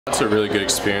It's a really good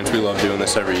experience. We love doing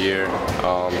this every year,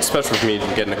 especially for me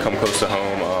getting to come close to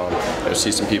home.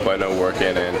 See some people I know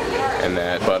working and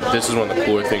that. But this is one of the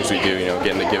cooler things we do.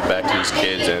 Getting to give back to these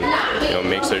kids and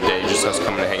makes their day just us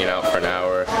coming and hanging out for an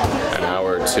hour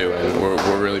or two. And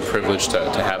we're really privileged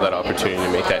to have that opportunity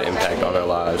to make that impact on their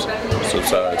lives. So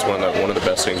it's one of the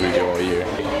best things we do all year.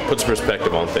 Puts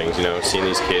perspective on things. Seeing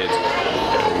these kids.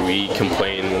 We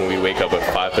complain when we wake up at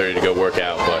 5:30 to go work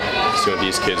out, but seeing what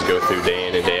these kids go through day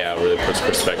in and day out really puts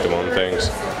perspective on things.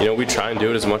 We try and do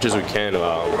it as much as we can.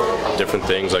 Different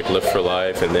things like Lift for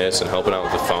Life and this and helping out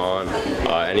with the fawn.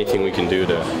 Anything we can do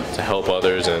to help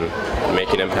others and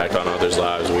make an impact on others'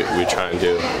 lives, we try and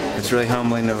do. It's really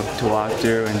humbling to walk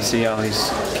through and see all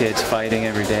these kids fighting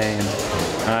every day.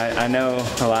 And I know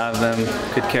a lot of them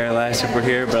could care less if we're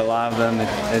here, but a lot of them,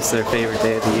 it's their favorite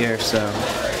day of the year. So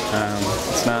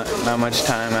it's not much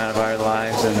time out of our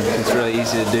lives, and it's really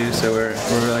easy to do. So we're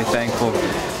really thankful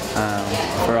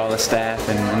for all the staff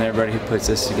and everybody who puts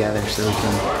this together, so we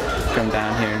can come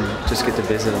down here and just get to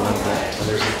visit a little bit. So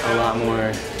there's a lot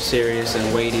more serious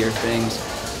and weightier things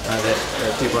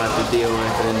that people have to deal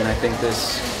with, and I think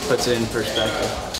this puts it in perspective.